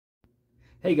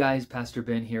Hey guys, Pastor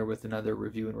Ben here with another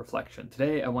review and reflection.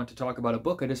 Today I want to talk about a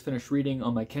book I just finished reading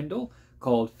on my Kindle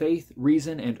called Faith,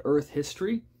 Reason, and Earth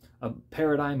History, A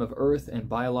Paradigm of Earth and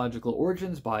Biological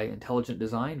Origins by Intelligent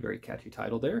Design. Very catchy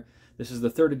title there. This is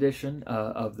the third edition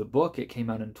of the book. It came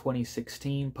out in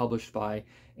 2016, published by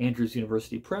Andrews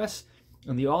University Press,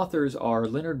 and the authors are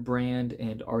Leonard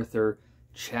and Arthur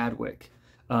Chadwick.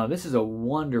 This is a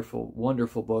wonderful,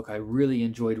 wonderful book. I really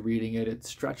enjoyed reading it. It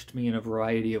stretched me in a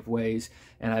variety of ways,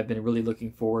 and I've been really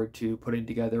looking forward to putting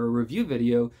together a review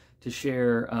video to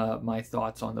share my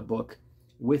thoughts on the book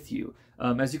with you.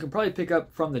 As you can probably pick up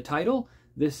from the title,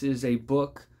 this is a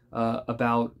book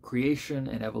about creation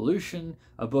and evolution,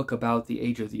 a book about the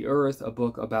age of the earth, a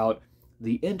book about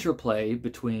the interplay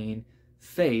between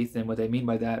faith, and what they mean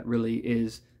by that really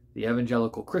is the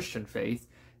evangelical Christian faith,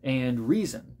 and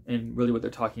reason. And really what they're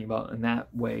talking about in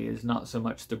that way is not so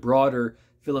much the broader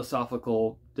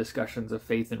philosophical discussions of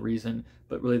faith and reason,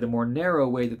 but really the more narrow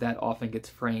way that that often gets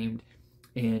framed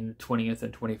in 20th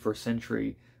and 21st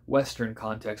century Western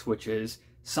context, which is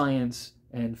science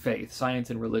and faith,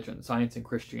 science and religion, science and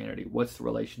Christianity. What's the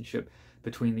relationship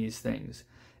between these things?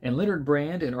 And Leonard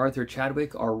and Arthur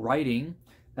Chadwick are writing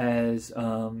as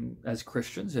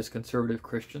Christians, as conservative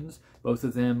Christians. Both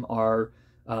of them are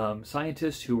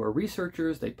scientists who are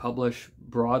researchers. They publish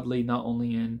broadly, not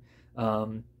only in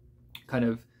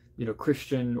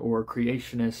Christian or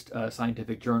creationist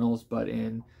scientific journals, but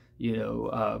in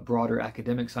broader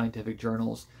academic scientific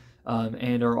journals,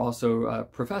 and are also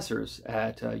professors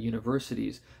at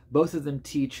universities. Both of them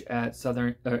teach at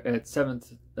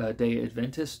Seventh Day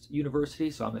Adventist University,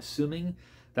 so I'm assuming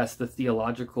that's the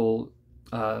theological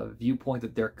viewpoint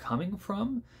that they're coming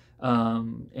from.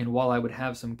 And while I would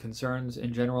have some concerns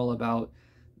in general about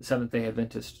the Seventh-day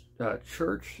Adventist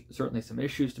church, certainly some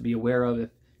issues to be aware of if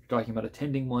you're talking about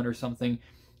attending one or something,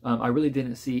 I really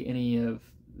didn't see any of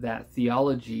that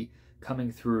theology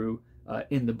coming through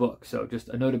in the book. So just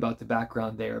a note about the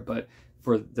background there, but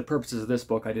for the purposes of this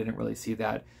book, I didn't really see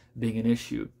that being an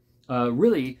issue.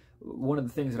 Really, one of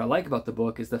the things that I like about the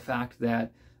book is the fact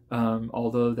that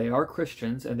although they are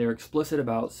Christians and they're explicit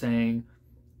about saying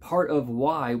part of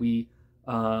why we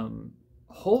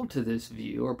hold to this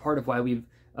view, or part of why we've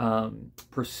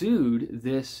pursued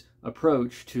this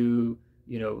approach to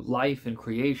life and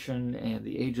creation and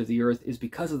the age of the earth, is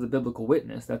because of the biblical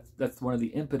witness. That's one of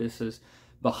the impetuses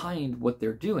behind what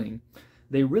they're doing.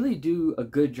 They really do a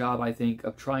good job, I think,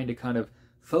 of trying to kind of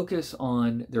focus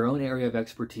on their own area of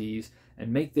expertise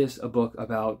and make this a book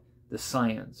about the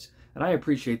science. And I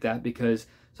appreciate that, because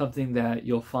something that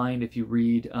you'll find if you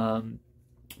read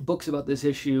books about this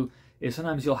issue is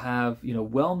sometimes you'll have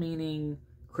well-meaning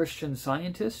Christian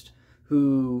scientists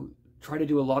who try to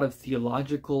do a lot of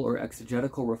theological or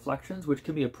exegetical reflections, which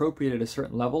can be appropriate at a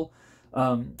certain level,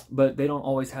 but they don't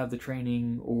always have the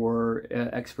training or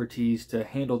expertise to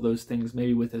handle those things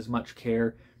maybe with as much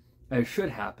care as should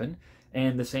happen.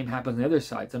 And the same happens on the other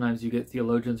side. Sometimes you get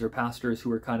theologians or pastors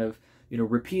who are kind of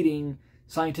repeating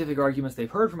scientific arguments they've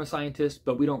heard from a scientist,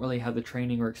 but we don't really have the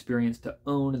training or experience to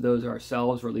own those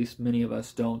ourselves, or at least many of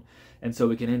us don't. And so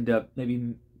we can end up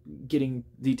maybe getting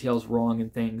details wrong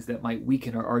and things that might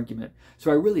weaken our argument.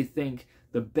 So I really think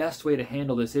the best way to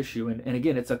handle this issue, and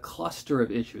again, it's a cluster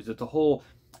of issues. It's a whole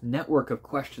network of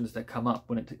questions that come up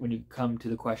when you come to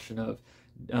the question of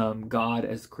God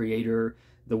as creator,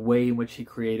 the way in which he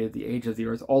created the age of the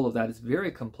earth. All of that is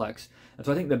very complex. And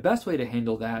so I think the best way to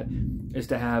handle that is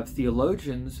to have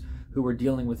theologians who are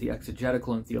dealing with the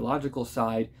exegetical and theological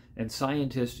side, and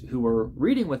scientists who are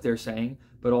reading what they're saying,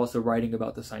 but also writing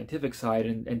about the scientific side,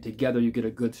 and together you get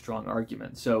a good, strong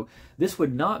argument. So this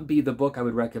would not be the book I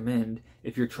would recommend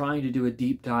if you're trying to do a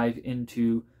deep dive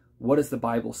into what does the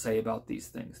Bible say about these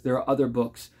things. There are other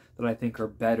books that I think are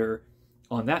better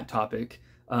on that topic,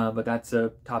 but that's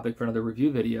a topic for another review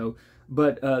video.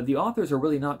 But the authors are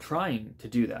really not trying to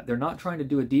do that. They're not trying to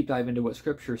do a deep dive into what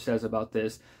Scripture says about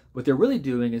this. What they're really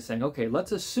doing is saying, okay,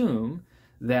 let's assume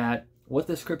that what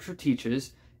the Scripture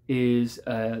teaches is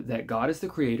that God is the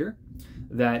creator,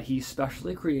 that he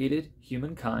specially created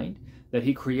humankind, that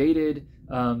he created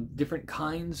different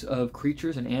kinds of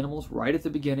creatures and animals right at the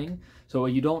beginning. So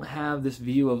you don't have this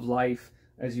view of life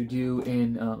as you do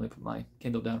in, let me put my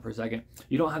Kindle down for a second.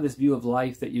 You don't have this view of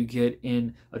life that you get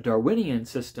in a Darwinian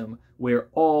system where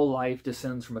all life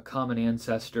descends from a common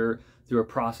ancestor through a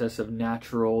process of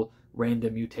natural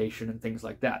random mutation and things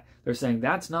like that. They're saying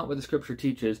that's not what the Scripture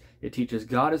teaches. It teaches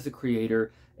God as the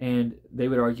creator, and they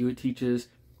would argue it teaches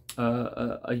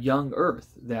a young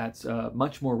earth that's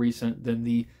much more recent than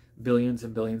the billions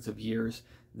and billions of years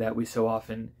that we so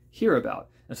often hear about.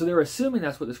 And so they're assuming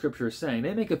that's what the Scripture is saying.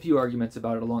 They make a few arguments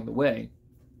about it along the way,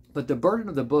 But the burden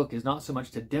of the book is not so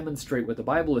much to demonstrate what the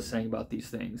Bible is saying about these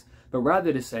things, but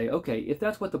rather to say, okay, if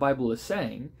that's what the Bible is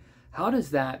saying, how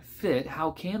does that fit?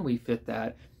 How can we fit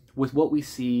that with what we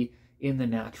see in the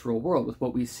natural world, with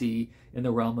what we see in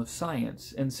the realm of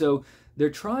science? And so they're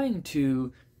trying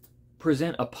to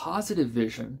present a positive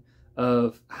vision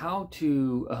of how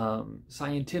to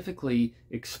scientifically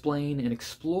explain and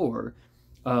explore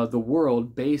the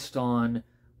world based on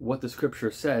what the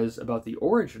Scripture says about the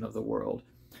origin of the world,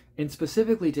 and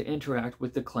specifically to interact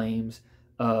with the claims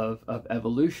of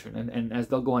evolution. And as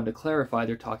they'll go on to clarify,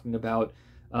 they're talking about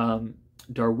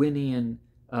Darwinian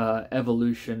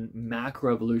evolution,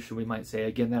 macroevolution, we might say.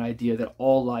 Again, that idea that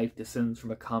all life descends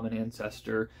from a common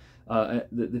ancestor,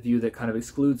 the view that kind of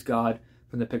excludes God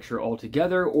from the picture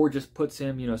altogether, or just puts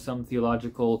him, some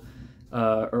theological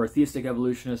or theistic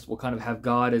evolutionists will kind of have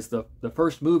God as the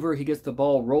first mover. He gets the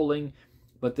ball rolling,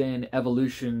 but then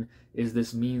evolution is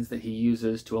this means that he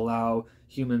uses to allow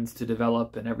humans to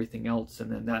develop and everything else,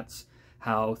 and then that's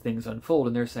how things unfold.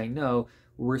 And they're saying, no,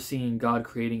 we're seeing God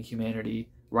creating humanity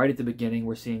right at the beginning.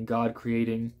 We're seeing God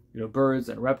creating, birds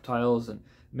and reptiles and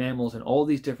mammals and all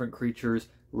these different creatures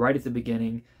right at the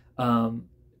beginning.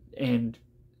 And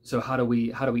so how do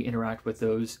we interact with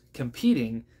those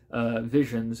competing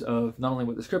visions of not only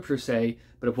what the Scriptures say,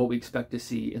 but of what we expect to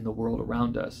see in the world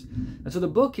around us? And so the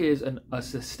book is a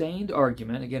sustained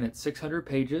argument. Again, it's 600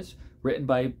 pages, written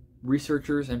by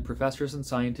researchers and professors and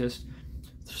scientists.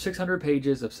 600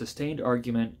 pages of sustained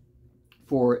argument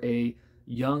for a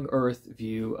young Earth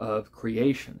view of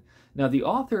creation. Now, the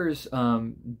authors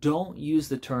don't use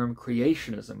the term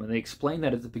creationism, and they explain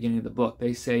that at the beginning of the book.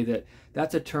 They say that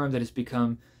that's a term that has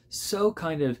become so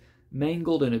kind of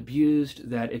mangled and abused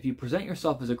that if you present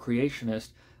yourself as a creationist,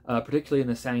 particularly in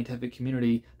the scientific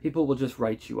community, people will just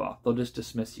write you off. They'll just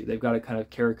dismiss you. They've got a kind of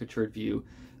caricatured view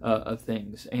of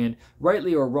things. And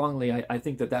rightly or wrongly, I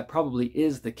think that probably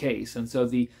is the case. And so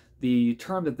the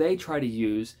term that they try to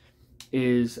use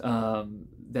is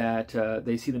that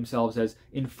they see themselves as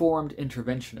informed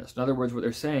interventionists. In other words, what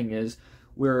they're saying is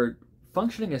we're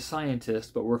functioning as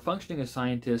scientists, but we're functioning as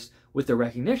scientists with the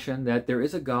recognition that there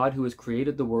is a God who has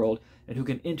created the world and who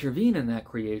can intervene in that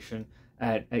creation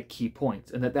at key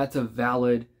points, and that's a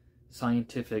valid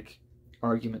scientific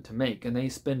argument to make. And they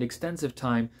spend extensive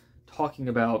time talking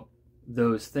about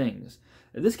those things.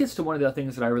 This gets to one of the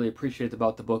things that I really appreciate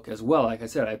about the book as well. Like I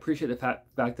said, I appreciate the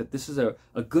fact that this is a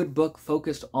good book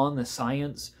focused on the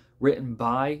science, written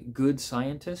by good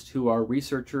scientists who are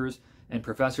researchers and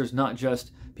professors, not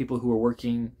just people who are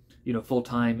working,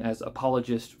 full-time as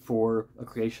apologists for a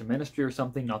creation ministry or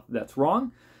something. Not that that's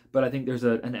wrong, but I think there's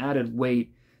an added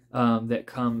weight that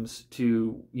comes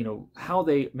to, how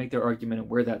they make their argument and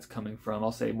where that's coming from.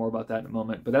 I'll say more about that in a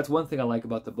moment, but that's one thing I like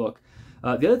about the book. The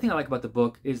other thing I like about the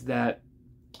book is that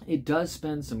it does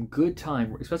spend some good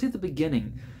time, especially at the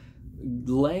beginning,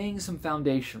 laying some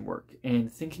foundation work and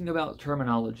thinking about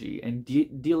terminology and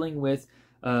dealing with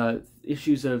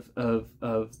issues of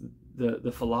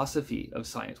the philosophy of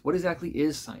science. What exactly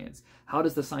is science? How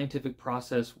does the scientific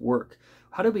process work?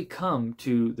 How do we come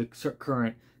to the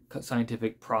current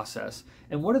scientific process?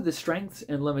 And what are the strengths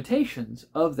and limitations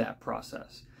of that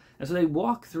process? And so they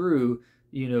walk through,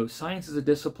 science as a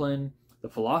discipline, the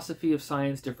philosophy of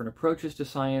science, different approaches to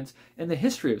science, and the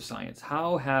history of science.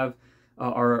 How has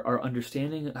our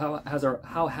understanding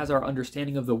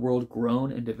of the world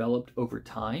grown and developed over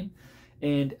time?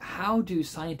 And how do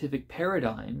scientific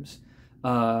paradigms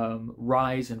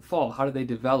rise and fall? How do they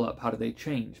develop? How do they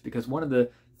change? Because one of the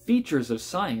features of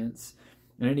science,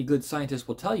 and any good scientist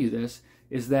will tell you this,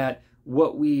 is that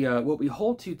what we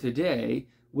hold to today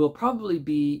will probably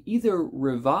be either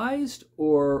revised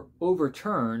or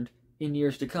overturned in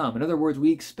years to come. In other words,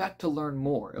 we expect to learn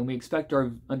more, and we expect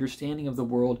our understanding of the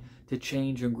world to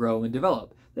change and grow and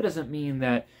develop. That doesn't mean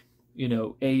that,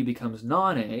 A becomes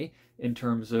non-A in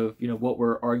terms of, what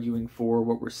we're arguing for,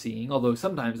 what we're seeing, although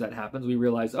sometimes that happens. We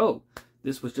realize, oh,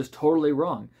 this was just totally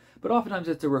wrong. But oftentimes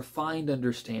it's a refined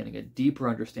understanding, a deeper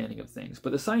understanding of things.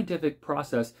 But the scientific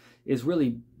process is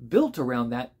really built around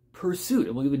that pursuit,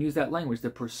 and we'll even use that language, the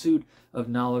pursuit of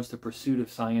knowledge, the pursuit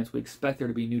of science. We expect there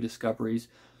to be new discoveries.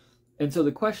 And so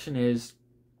the question is,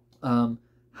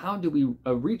 how do we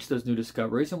reach those new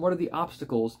discoveries, and what are the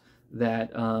obstacles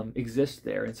that exist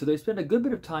there? And so they spend a good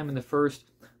bit of time in the first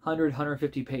 100,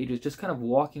 150 pages just kind of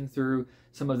walking through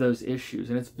some of those issues.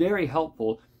 And it's very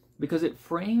helpful because it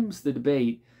frames the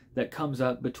debate that comes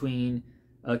up between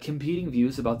competing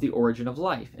views about the origin of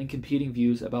life and competing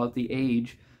views about the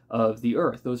age of the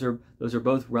earth. Those are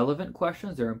both relevant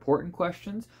questions. They're important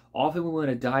questions. Often we want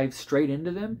to dive straight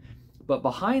into them. But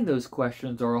behind those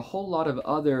questions are a whole lot of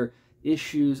other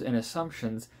issues and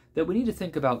assumptions that we need to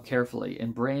think about carefully.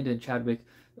 And Brand and Chadwick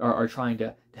are trying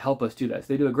to help us do that.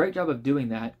 So they do a great job of doing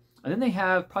that. And then they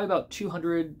have probably about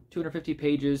 250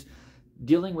 pages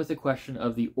dealing with the question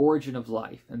of the origin of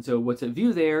life. And so what's at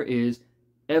view there is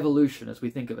evolution as we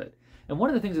think of it. And one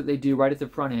of the things that they do right at the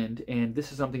front end, and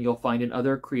this is something you'll find in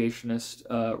other creationist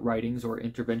writings or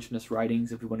interventionist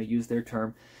writings, if you want to use their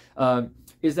term,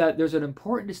 is that there's an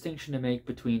important distinction to make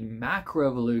between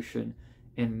macroevolution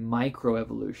and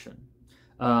microevolution.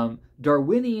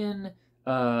 Darwinian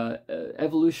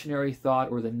evolutionary thought,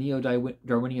 or the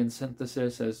neo-Darwinian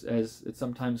synthesis, as it's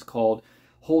sometimes called,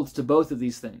 holds to both of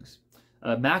these things.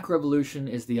 Macroevolution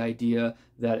is the idea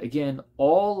that, again,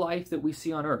 all life that we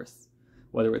see on Earth,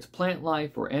 whether it's plant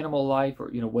life or animal life or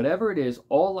whatever it is,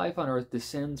 all life on Earth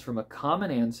descends from a common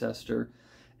ancestor,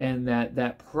 and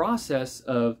that process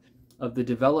of the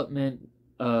development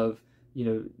of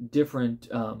different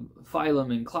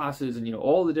phylum and classes and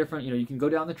all the different you can go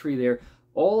down the tree there,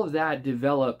 all of that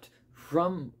developed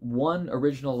from one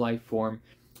original life form,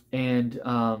 and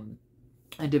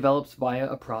develops via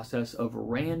a process of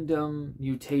random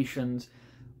mutations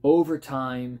over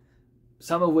time,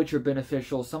 some of which are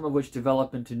beneficial, some of which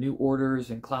develop into new orders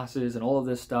and classes and all of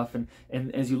this stuff.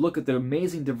 And as you look at the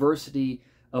amazing diversity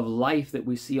of life that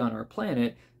we see on our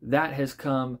planet, that has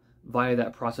come via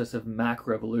that process of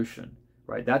macroevolution,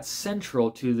 right? That's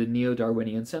central to the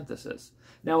neo-Darwinian synthesis.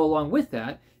 Now, along with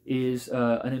that is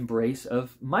an embrace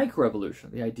of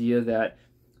microevolution, the idea that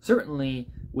certainly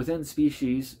within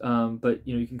species, but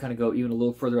you can kind of go even a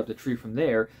little further up the tree from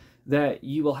there, that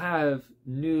you will have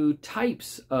new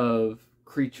types of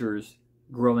creatures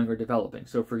growing or developing.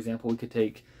 So, for example, we could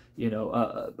take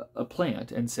a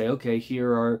plant and say, okay,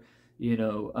 here are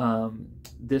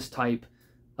this type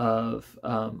of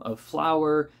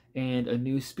flower, and a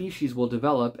new species will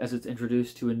develop as it's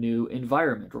introduced to a new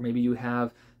environment. Or maybe you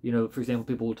have, for example,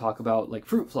 people will talk about like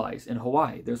fruit flies in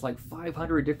Hawaii. There's like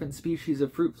 500 different species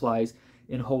of fruit flies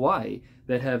in Hawaii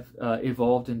that have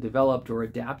evolved and developed or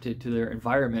adapted to their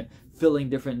environment, filling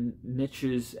different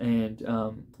niches and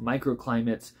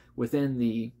microclimates within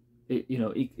the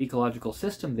ecological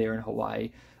system there in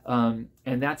Hawaii. And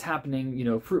that's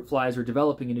happening, fruit flies are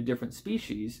developing into different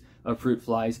species of fruit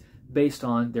flies based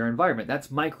on their environment. That's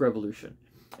microevolution.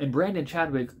 And Brand and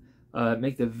Chadwick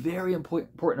make the very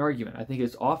important argument, I think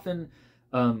it's often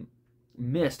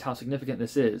missed how significant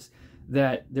this is,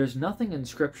 that there's nothing in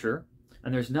Scripture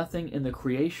and there's nothing in the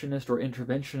creationist or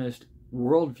interventionist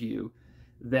worldview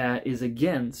that is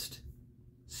against,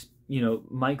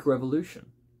 microevolution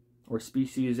or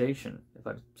speciation, if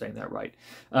I'm saying that right.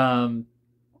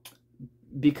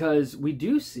 Because we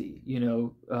do see,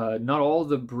 not all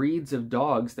the breeds of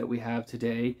dogs that we have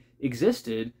today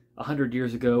existed 100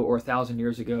 years ago or 1,000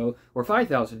 years ago or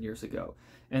 5,000 years ago.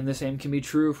 And the same can be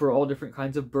true for all different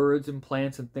kinds of birds and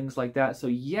plants and things like that. So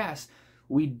yes,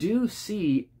 we do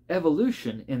see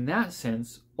evolution in that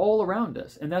sense all around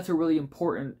us. And that's a really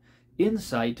important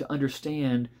insight to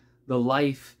understand the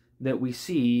life that we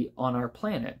see on our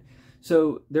planet.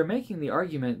 So they're making the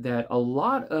argument that a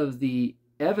lot of the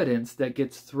evidence that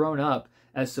gets thrown up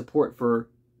as support for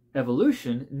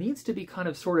evolution needs to be kind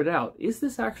of sorted out. Is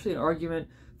this actually an argument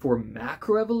for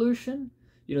macroevolution?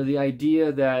 The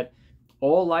idea that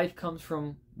all life comes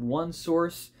from one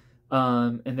source,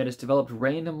 and that it's developed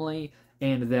randomly,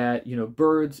 and that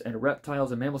birds and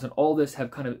reptiles and mammals and all this have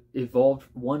kind of evolved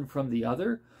one from the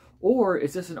other? Or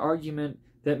is this an argument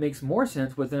that makes more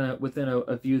sense within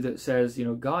a view that says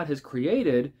God has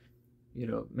created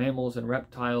mammals and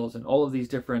reptiles and all of these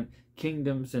different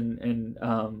kingdoms and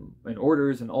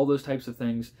orders and all those types of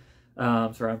things.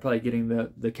 Sorry, I'm probably getting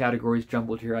the categories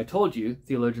jumbled here. I told you,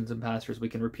 theologians and pastors, we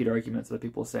can repeat arguments that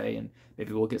people say, and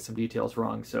maybe we'll get some details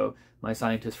wrong, so my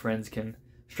scientist friends can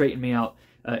straighten me out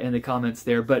in the comments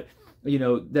there. But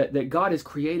that God has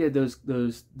created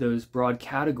those broad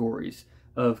categories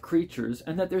of creatures,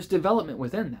 and that there's development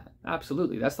within that.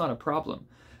 Absolutely, that's not a problem.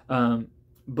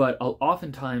 But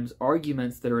oftentimes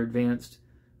arguments that are advanced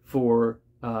for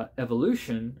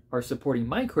evolution are supporting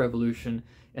microevolution,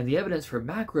 and the evidence for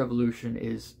macroevolution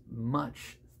is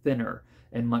much thinner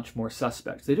and much more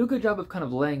suspect. So they do a good job of kind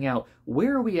of laying out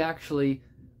where are we actually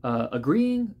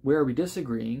agreeing, where are we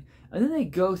disagreeing, and then they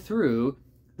go through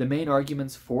the main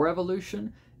arguments for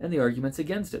evolution and the arguments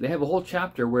against it. They have a whole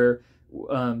chapter where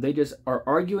they just are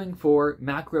arguing for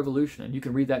macroevolution, and you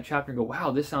can read that chapter and go,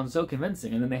 wow, this sounds so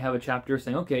convincing. And then they have a chapter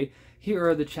saying, okay, here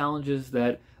are the challenges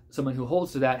that someone who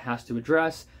holds to that has to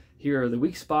address. Here are the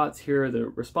weak spots. Here are the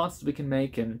responses we can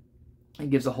make, and it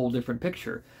gives a whole different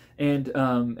picture. And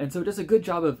so it does a good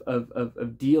job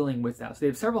of dealing with that. So they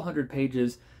have several hundred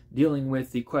pages dealing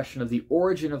with the question of the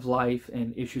origin of life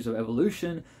and issues of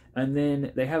evolution. And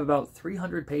then they have about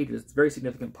 300 pages. It's a very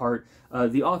significant part.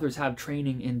 The authors have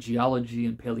training in geology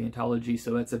and paleontology,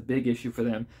 so that's a big issue for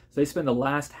them. So they spend the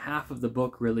last half of the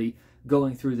book really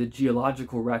going through the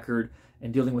geological record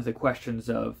and dealing with the questions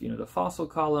of, the fossil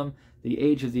column, the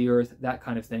age of the Earth, that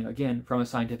kind of thing. Again, from a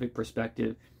scientific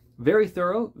perspective. Very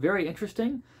thorough, very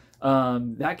interesting.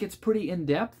 That gets pretty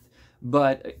in-depth,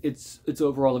 but it's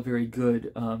overall a very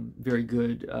good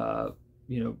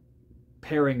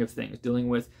pairing of things, dealing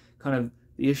with kind of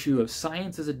the issue of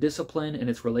science as a discipline and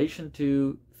its relation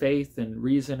to faith and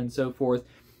reason and so forth,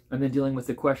 and then dealing with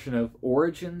the question of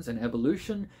origins and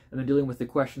evolution, and then dealing with the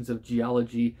questions of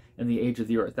geology and the age of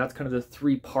the Earth. That's kind of the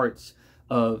three parts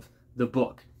of the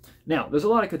book. Now, there's a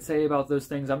lot I could say about those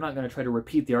things. I'm not going to try to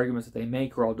repeat the arguments that they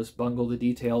make, or I'll just bungle the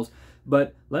details,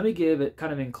 but let me give it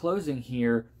kind of in closing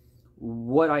here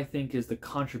what I think is the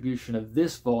contribution of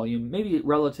this volume, maybe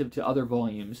relative to other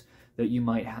volumes that you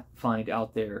might find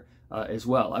out there as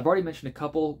well. I've already mentioned a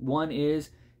couple. One is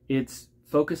it's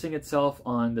focusing itself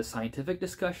on the scientific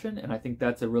discussion, and I think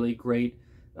that's a really great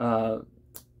way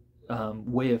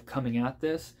of coming at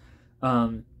this.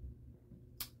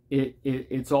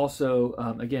 It's also,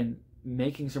 again,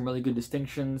 making some really good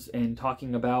distinctions and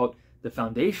talking about the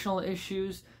foundational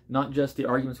issues, not just the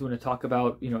arguments we want to talk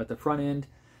about, at the front end.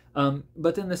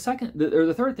 But then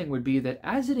the third thing would be that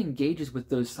as it engages with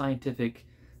those scientific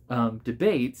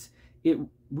debates, it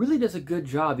really does a good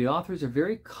job. The authors are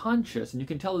very conscious, and you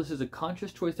can tell this is a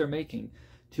conscious choice they're making,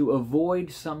 to avoid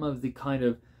some of the kind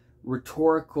of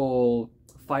rhetorical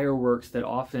fireworks that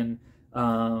often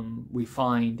we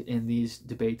find in these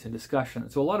debates and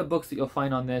discussions. So a lot of books that you'll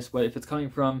find on this, but if it's coming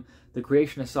from the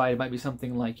creationist side, it might be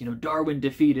something like, Darwin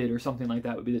defeated, or something like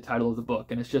that would be the title of the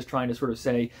book. And it's just trying to sort of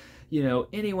say,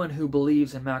 anyone who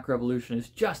believes in macroevolution is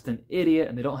just an idiot,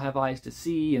 and they don't have eyes to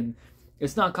see, and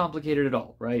it's not complicated at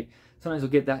all, right? Sometimes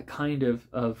you'll get that kind of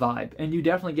vibe. And you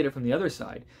definitely get it from the other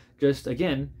side. Just,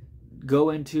 again, go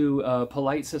into a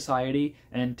polite society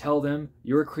and tell them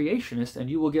you're a creationist, and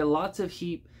you will get lots of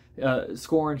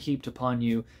scorn heaped upon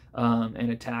you,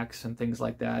 and attacks and things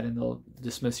like that, and they'll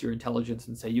dismiss your intelligence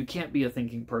and say, you can't be a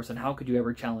thinking person, how could you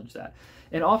ever challenge that?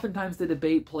 And oftentimes the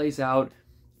debate plays out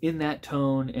in that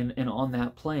tone and on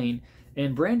that plane,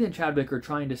 and Brand and Chadwick are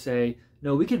trying to say,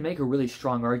 no, we can make a really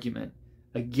strong argument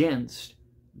against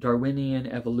Darwinian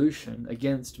evolution,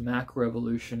 against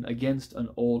macroevolution, against an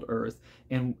old Earth,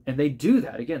 and they do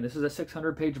that. Again, this is a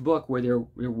 600-page book where they're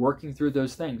working through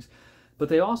those things. But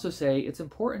they also say it's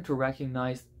important to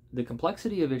recognize the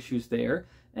complexity of issues there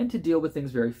and to deal with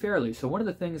things very fairly. So one of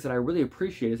the things that I really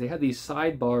appreciate is they have these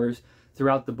sidebars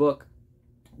throughout the book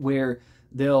where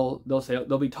they'll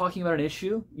be talking about an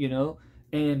issue,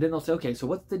 and then they'll say, okay, so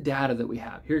what's the data that we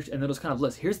have? And they'll just kind of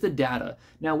list, here's the data.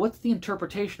 Now, what's the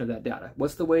interpretation of that data?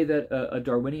 What's the way that a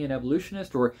Darwinian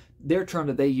evolutionist, or their term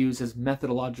that they use is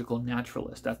methodological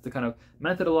naturalist. That's the kind of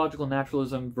methodological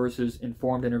naturalism versus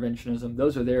informed interventionism.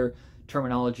 Those are their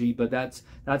terminology, but that's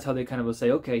how they kind of will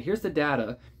say, okay, here's the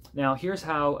data. Now, here's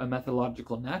how a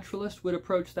methodological naturalist would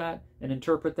approach that and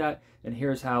interpret that, and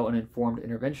here's how an informed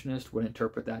interventionist would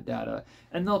interpret that data.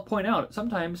 And they'll point out,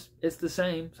 sometimes it's the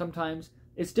same, sometimes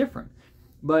it's different,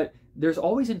 but there's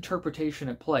always interpretation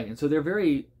at play, and so they're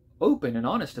very open and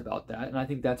honest about that, and I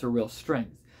think that's a real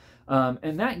strength.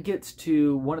 And that gets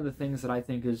to one of the things that I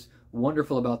think is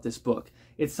wonderful about this book.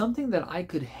 It's something that I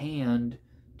could hand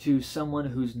to someone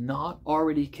who's not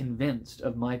already convinced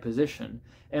of my position,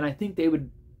 and I think they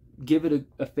would give it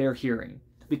a fair hearing,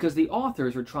 because the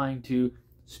authors are trying to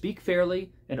speak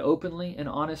fairly and openly and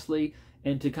honestly,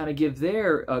 and to kind of give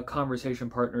their conversation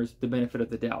partners the benefit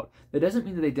of the doubt. That doesn't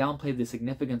mean that they downplay the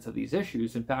significance of these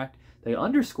issues. In fact, they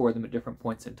underscore them at different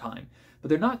points in time. But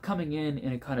they're not coming in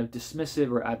a kind of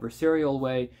dismissive or adversarial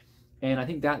way, and I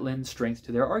think that lends strength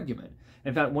to their argument.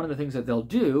 In fact, one of the things that they'll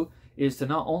do is to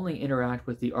not only interact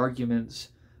with the arguments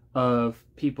of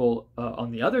people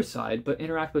on the other side, but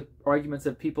interact with arguments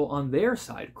of people on their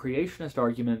side, creationist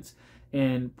arguments,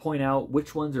 and point out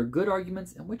which ones are good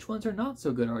arguments and which ones are not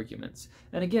so good arguments.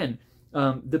 And again,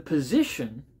 the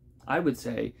position, I would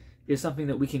say, is something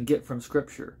that we can get from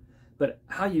Scripture. But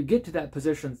how you get to that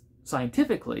position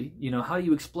scientifically, how do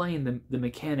you explain the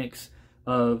mechanics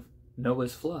of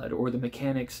Noah's flood, or the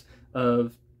mechanics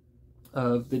of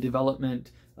the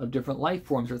development of different life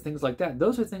forms, or things like that?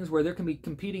 Those are things where there can be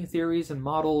competing theories and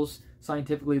models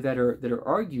scientifically that are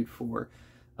argued for.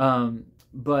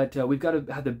 But we've got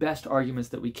to have the best arguments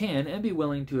that we can and be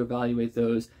willing to evaluate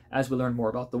those as we learn more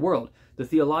about the world. The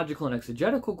theological and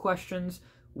exegetical questions,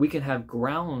 we can have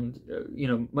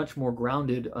much more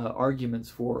grounded arguments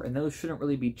for, and those shouldn't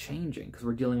really be changing because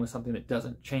we're dealing with something that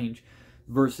doesn't change,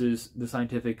 versus the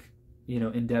scientific,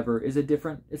 endeavor is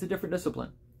it's a different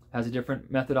discipline, has a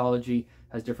different methodology,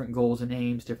 has different goals and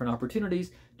aims, different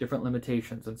opportunities, different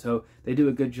limitations. And so they do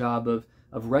a good job of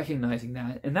recognizing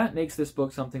that. And that makes this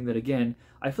book something that, again,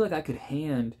 I feel like I could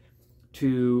hand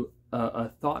to a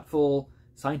thoughtful,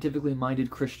 scientifically minded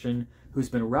Christian who's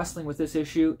been wrestling with this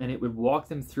issue, and it would walk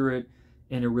them through it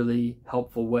in a really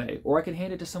helpful way. Or I can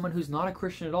hand it to someone who's not a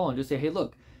Christian at all and just say, hey,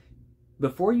 look,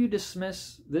 before you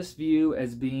dismiss this view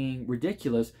as being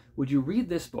ridiculous, would you read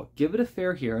this book, give it a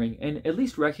fair hearing, and at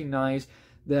least recognize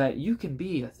that you can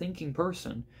be a thinking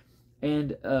person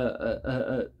and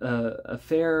a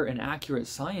fair and accurate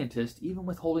scientist, even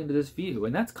with holding to this view.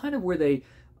 And that's kind of where they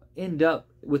end up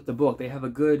with the book. They have a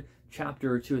good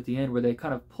chapter or two at the end where they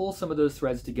kind of pull some of those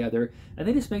threads together, and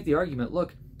they just make the argument,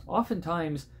 look,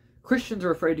 oftentimes Christians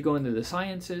are afraid to go into the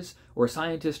sciences, or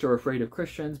scientists are afraid of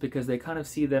Christians because they kind of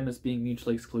see them as being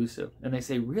mutually exclusive. And they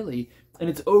say, really? And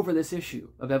it's over this issue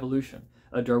of evolution,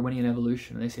 Darwinian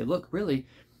evolution. And they say, look, really,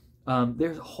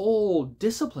 there's whole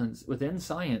disciplines within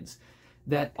science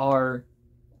that are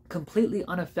completely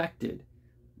unaffected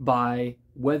by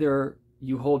whether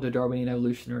you hold to Darwinian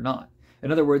evolution or not.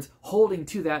 In other words, holding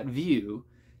to that view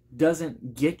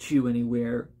doesn't get you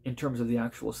anywhere in terms of the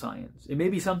actual science. It may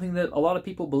be something that a lot of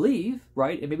people believe,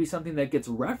 right? It may be something that gets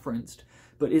referenced,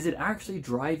 but is it actually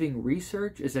driving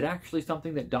research? Is it actually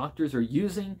something that doctors are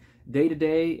using day to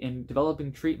day in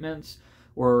developing treatments,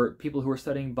 or people who are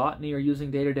studying botany are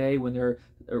using day to day when they're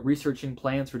researching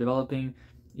plants or developing,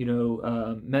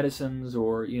 medicines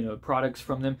or, products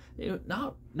from them?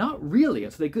 Not really.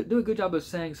 And so they do a good job of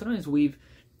saying sometimes we've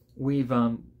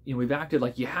acted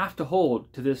like you have to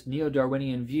hold to this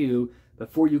neo-Darwinian view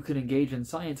before you can engage in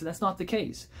science, and that's not the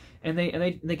case. And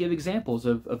they give examples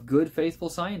of good, faithful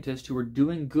scientists who are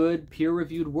doing good,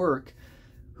 peer-reviewed work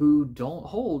who don't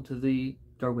hold to the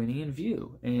Darwinian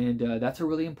view. And that's a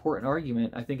really important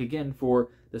argument, I think, again, for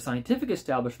the scientific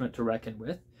establishment to reckon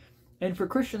with, and for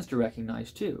Christians to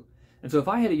recognize too. And so if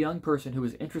I had a young person who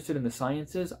was interested in the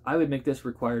sciences, I would make this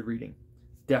required reading.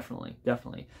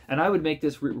 Definitely. And I would make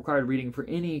this required reading for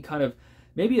any kind of,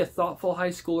 maybe a thoughtful high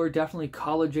schooler, definitely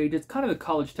college age. It's kind of a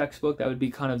college textbook. That would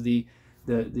be kind of the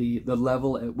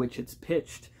level at which it's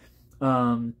pitched.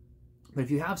 But if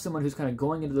you have someone who's kind of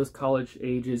going into those college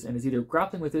ages and is either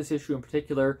grappling with this issue in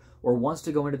particular or wants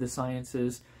to go into the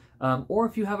sciences, or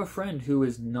if you have a friend who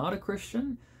is not a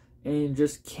Christian and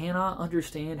just cannot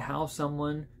understand how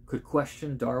someone could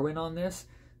question Darwin on this,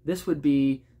 this would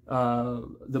be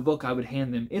the book I would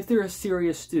hand them if they're a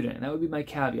serious student. And that would be my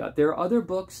caveat. There are other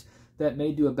books that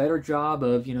may do a better job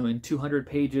of, in 200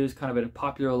 pages, kind of at a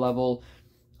popular level,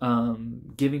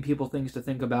 giving people things to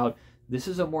think about. This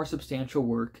is a more substantial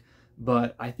work,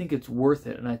 but I think it's worth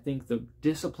it. And I think the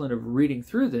discipline of reading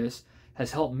through this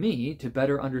has helped me to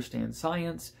better understand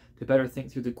science, to better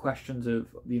think through the questions of,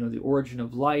 the origin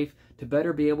of life, to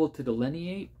better be able to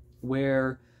delineate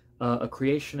where a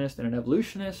creationist and an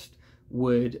evolutionist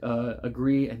would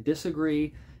agree and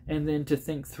disagree, and then to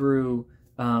think through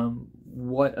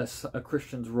what a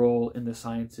Christian's role in the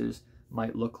sciences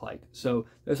might look like. So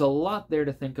there's a lot there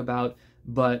to think about,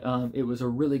 but it was a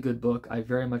really good book. I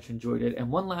very much enjoyed it.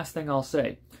 And one last thing I'll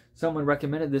say, someone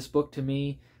recommended this book to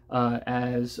me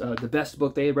as the best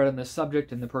book they had read on this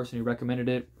subject, and the person who recommended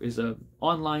it is an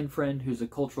online friend who's a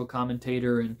cultural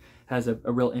commentator and has a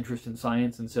real interest in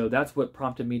science. And so that's what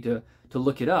prompted me to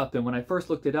look it up. And when I first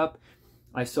looked it up,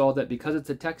 I saw that because it's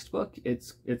a textbook,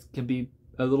 it can be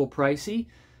a little pricey,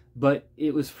 but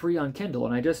it was free on Kindle.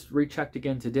 And I just rechecked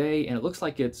again today, and it looks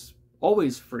like it's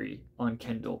always free on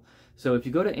Kindle. So if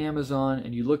you go to Amazon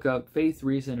and you look up Faith,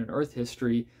 Reason, and Earth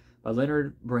History by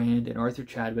Leonard Brand and Arthur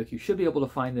Chadwick, you should be able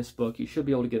to find this book. You should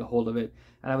be able to get a hold of it.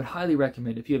 And I would highly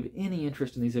recommend, if you have any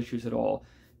interest in these issues at all,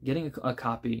 getting a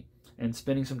copy and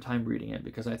spending some time reading it,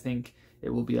 because I think it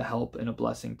will be a help and a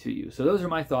blessing to you. So those are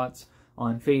my thoughts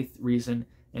on Faith, Reason,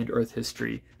 and Earth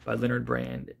History by Leonard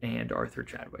Brand and Arthur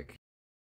Chadwick.